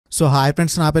So hi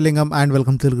friends, నా పేరు లింగం and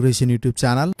welcome to Telugu YouTube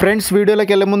channel. Friends,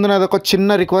 వీడియోలోకి వెళ్ళే ముందు నాది ఒక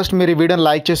చిన్న రిక్వెస్ట్. మీరు ఈ వీడియోని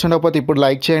లైక్ చేసి ఉండకపోతే ఇప్పుడు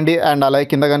లైక్ చేయండి అండ్ అలాగే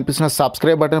కింద కనిపిస్తున్న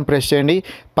సబ్స్క్రైబ్ బటన్ ప్రెస్ చేయండి.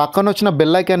 పక్కన వచ్చిన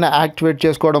బెల్ ఐకాన్ యాక్టివేట్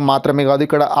చేసుకోవడం మాత్రమే కాదు,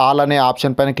 ఇక్కడ ఆల్ అనే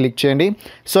ఆప్షన్ పైన క్లిక్ చేయండి.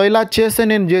 సో ఇలా చేస్తే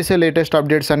నేను చేసే లేటెస్ట్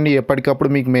అప్డేట్స్ అన్ని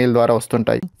ఎప్పటికప్పుడు మీకు మెయిల్ ద్వారా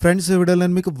వస్తుంటాయి. ఫ్రెండ్స్, ఈ వీడియోలో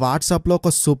నేను మీకు వాట్సాప్లో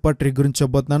ఒక సూపర్ ట్రిక్ గురించి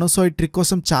చెప్పబోతున్నాను. సో ఈ ట్రిక్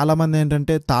కోసం చాలా మంది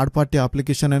ఏంటంటే థర్డ్ పార్టీ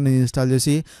అప్లికేషన్ అనేది ఇన్స్టాల్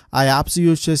చేసి ఆ యాప్స్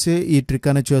యూజ్ చేసి ఈ ట్రిక్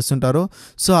అనేది చేస్తుంటారు.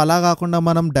 సో అలా కాకుండా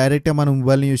మనం డైరెక్ట్గా మన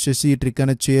మొబైల్ని యూజ్ చేసి ఈ ట్రిక్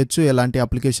అనేది చేయొచ్చు, ఎలాంటి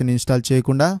అప్లికేషన్ ఇన్స్టాల్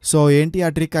చేయకుండా. సో ఏంటి ఆ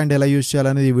ట్రిక్ అండ్ ఎలా యూజ్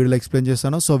చేయాలనేది ఈ వీడియోలో ఎక్స్ప్లెయిన్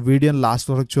చేస్తాను. సో వీడియోని లాస్ట్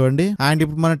వరకు చూడండి. అండ్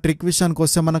ఇప్పుడు మన ట్రిక్ విషయానికి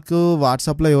వస్తే, మనకు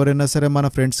వాట్సాప్లో ఎవరైనా సరే మన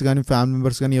ఫ్రెండ్స్ కానీ ఫ్యామిలీ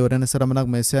మెంబర్స్ కానీ ఎవరైనా సరే మనకు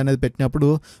మెసేజ్ అనేది పెట్టినప్పుడు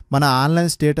మన ఆన్లైన్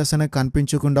స్టేటస్ అనేది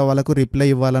కనిపించకుండా వాళ్ళకు రిప్లై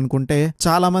ఇవ్వాలనుకుంటే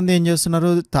చాలా మంది ఏం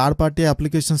చేస్తున్నారు, థర్డ్ పార్టీ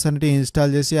అప్లికేషన్స్ అనేవి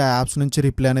ఇన్స్టాల్ చేసి ఆ యాప్స్ నుంచి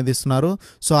రిప్లై అనేది ఇస్తున్నారు.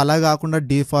 సో అలా కాకుండా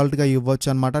డిఫాల్ట్గా ఇవ్వచ్చు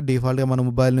అనమాట. డిఫాల్ట్గా మన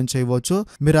మొబైల్ నుంచి ఇవ్వచ్చు.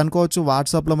 మీరు అనుకోవచ్చు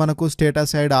వాట్సాప్లో మనకు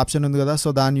స్టేటస్ సైడ్ ఆప్షన్ ఉంది కదా, సో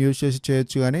దాన్ని యూజ్ చేసి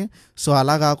చేయొచ్చు కానీ, సో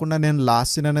అలా కాకుండా నేను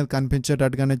లాస్ట్ సీన్ అనేది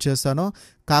కనిపించేటట్టుగానే చేస్తాను.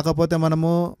 కాకపోతే మనము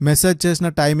మెసేజ్ చేసిన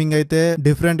టైమింగ్ అయితే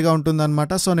డిఫరెంట్గా ఉంటుంది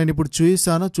అనమాట. సో నేను ఇప్పుడు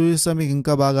చూపిస్తాను మీకు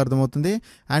ఇంకా బాగా అర్థమవుతుంది.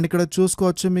 అండ్ ఇక్కడ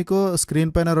చూసుకోవచ్చు, మీకు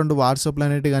స్క్రీన్ పైన రెండు వాట్సాప్లు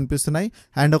అనేవి కనిపిస్తున్నాయి.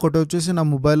 అండ్ ఒకటి వచ్చేసి నా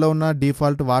మొబైల్లో ఉన్న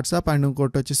డిఫాల్ట్ వాట్సాప్ అండ్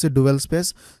ఇంకోటి వచ్చేసి డ్యువెల్ స్పేస్.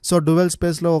 సో డ్యువెల్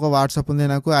స్పేస్లో ఒక వాట్సాప్ ఉంది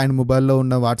నాకు, అండ్ మొబైల్లో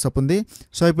ఉన్న వాట్సాప్ ఉంది.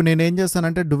 సో ఇప్పుడు నేను ఏం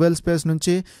చేస్తానంటే డ్యువెల్ స్పేస్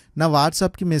నుంచి నా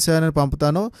వాట్సాప్కి మెసేజ్ అనేది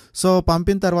పంపుతాను. సో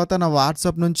పంపిన తర్వాత నా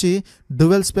వాట్సాప్ నుంచి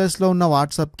డ్యువెల్ స్పేస్లో ఉన్న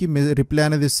వాట్సాప్కి రిప్లై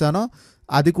అనేది ఇస్తాను.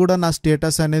 అది కూడా నా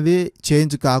స్టేటస్ అనేది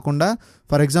చేంజ్ కాకుండా.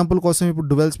 ఫర్ ఎగ్జాంపుల్ కోసం ఇప్పుడు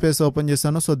డ్యువెల్ స్పేస్ ఓపెన్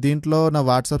చేస్తాను. సో దీంట్లో నా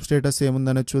వాట్సాప్ స్టేటస్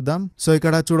ఏముందనేది చూద్దాం. సో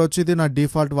ఇక్కడ చూడొచ్చు, ఇది నా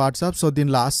డిఫాల్ట్ వాట్సాప్. సో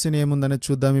దీని లాస్ట్ సీన్ ఏముందనేది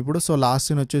చూద్దాం ఇప్పుడు. సో లాస్ట్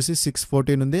సీన్ వచ్చేసి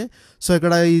 6:14 ఉంది. సో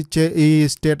ఇక్కడ ఈ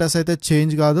స్టేటస్ అయితే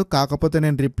చేంజ్ కాదు, కాకపోతే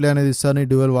నేను రిప్లై అనేది ఇస్తాను ఈ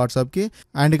డ్యువెల్ వాట్సాప్కి.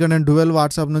 అండ్ ఇక్కడ నేను డ్యువెల్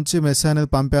వాట్సాప్ నుంచి మెసేజ్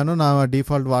అనేది పంపాను నా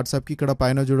డిఫాల్ట్ వాట్సాప్కి. ఇక్కడ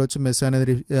పైన చూడొచ్చు మెసేజ్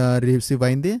అనేది రిసీవ్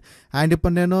అయింది. అండ్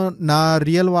ఇప్పుడు నేను నా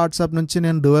రియల్ వాట్సాప్ నుంచి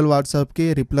నేను డ్యువెల్ వాట్సాప్కి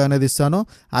రిప్లై అనేది ఇస్తాను,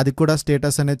 అది కూడా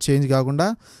స్టేటస్ అనేది చేంజ్ కాకుండా.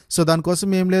 సో దానికోసం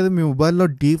ఏం లేదు, మీ మొబైల్లో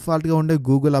డిఫాల్ట్గా ఉండే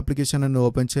గూగుల్ అప్లికేషన్ అని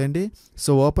ఓపెన్ చేయండి.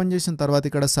 సో ఓపెన్ చేసిన తర్వాత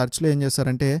ఇక్కడ సెర్చ్లో ఏం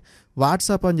చేస్తారంటే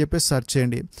వాట్సాప్ అని చెప్పేసి సెర్చ్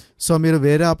చేయండి. సో మీరు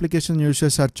వేరే అప్లికేషన్ యూజ్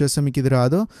చేసి సెర్చ్ చేస్తే మీకు ఇది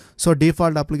రాదు. సో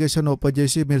డిఫాల్ట్ అప్లికేషన్ ఓపెన్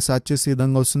చేసి మీరు సెర్చ్ చేసి ఈ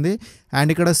విధంగా వస్తుంది.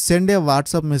 అండ్ ఇక్కడ సెండ్ ఏ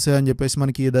వాట్సాప్ మెసేజ్ అని చెప్పేసి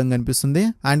మనకి ఈ విధంగా కనిపిస్తుంది.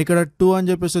 అండ్ ఇక్కడ 2 అని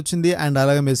చెప్పేసి వచ్చింది అండ్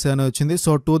అలాగే మెసేజ్ అనేది వచ్చింది.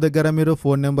 సో 2 దగ్గర మీరు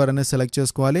ఫోన్ నెంబర్ అనేది సెలెక్ట్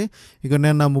చేసుకోవాలి. ఇక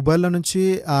నేను నా మొబైల్లో నుంచి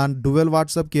ఆ డ్యువెల్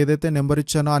వాట్సాప్కి ఏదైతే నెంబర్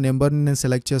ఇచ్చానో ఆ నెంబర్ని నేను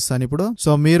సెలెక్ట్ చేస్తాను ఇప్పుడు.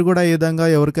 సో మీరు కూడా ఈ విధంగా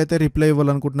ఎవరికైతే రిప్లై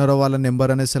ఇవ్వాలనుకుంటున్నారో వాళ్ళ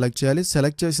నెంబర్ అనేది సెలెక్ట్ చేయాలి.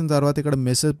 సెలెక్ట్ చేసిన తర్వాత ఇక్కడ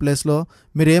మెసేజ్ ప్లేస్లో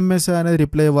మీరు ఏం మెసేజ్ అనేది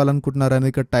రిప్లై ఇవ్వాలనుకుంటున్నారు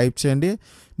అనేది ఇక్కడ టైప్ చేయండి.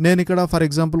 నేను ఇక్కడ ఫర్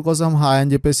ఎగ్జాంపుల్ కోసం హాయ్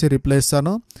అని చెప్పేసి రిప్లై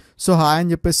ఇస్తాను. సో హాయ్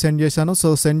అని చెప్పేసి సెండ్ చేశాను. సో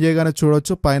సెండ్ చేయగానే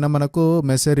చూడొచ్చు పైన మనకు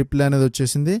మెసేజ్ రిప్లై అనేది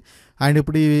వచ్చేసింది. అండ్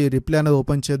ఇప్పుడు ఈ రిప్లై అనేది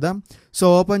ఓపెన్ చేద్దాం. సో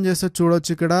ఓపెన్ చేస్తే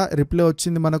చూడొచ్చు, ఇక్కడ రిప్లై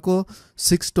వచ్చింది మనకు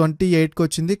 6:28కి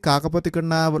వచ్చింది. కాకపోతే ఇక్కడ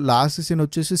నా లాస్ట్ సీన్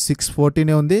వచ్చేసి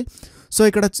 6:14 ఉంది. సో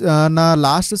ఇక్కడ నా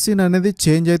లాస్ట్ సీన్ అనేది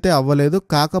చేంజ్ అయితే అవ్వలేదు,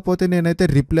 కాకపోతే నేనైతే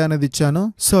రిప్లై అనేది ఇచ్చాను.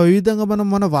 సో ఈ విధంగా మనం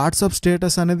మన వాట్సాప్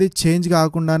స్టేటస్ అనేది చేంజ్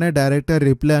కాకుండానే డైరెక్ట్గా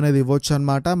రిప్లై అనేది ఇవ్వచ్చు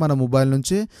అనమాట మన మొబైల్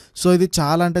నుంచి. సో ఇది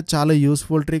చాలా అంటే చాలా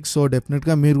యూస్ఫుల్ ట్రిక్. సో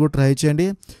డెఫినెట్గా మీరు కూడా ట్రై చేయండి.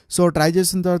 సో ట్రై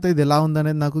చేసిన తర్వాత ఇది ఎలా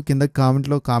ఉందనేది నాకు కింద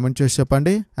కామెంట్లో కామెంట్ చేసి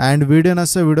చెప్పండి. అండ్ వీడియో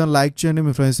నచ్చితే వీడియోని లైక్ చేయండి,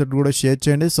 మీ ఫ్రెండ్స్ కూడా షేర్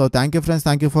చేయండి. So thank you friends,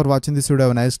 thank you for watching this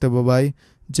video. Nice day, bye,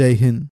 జై హింద్.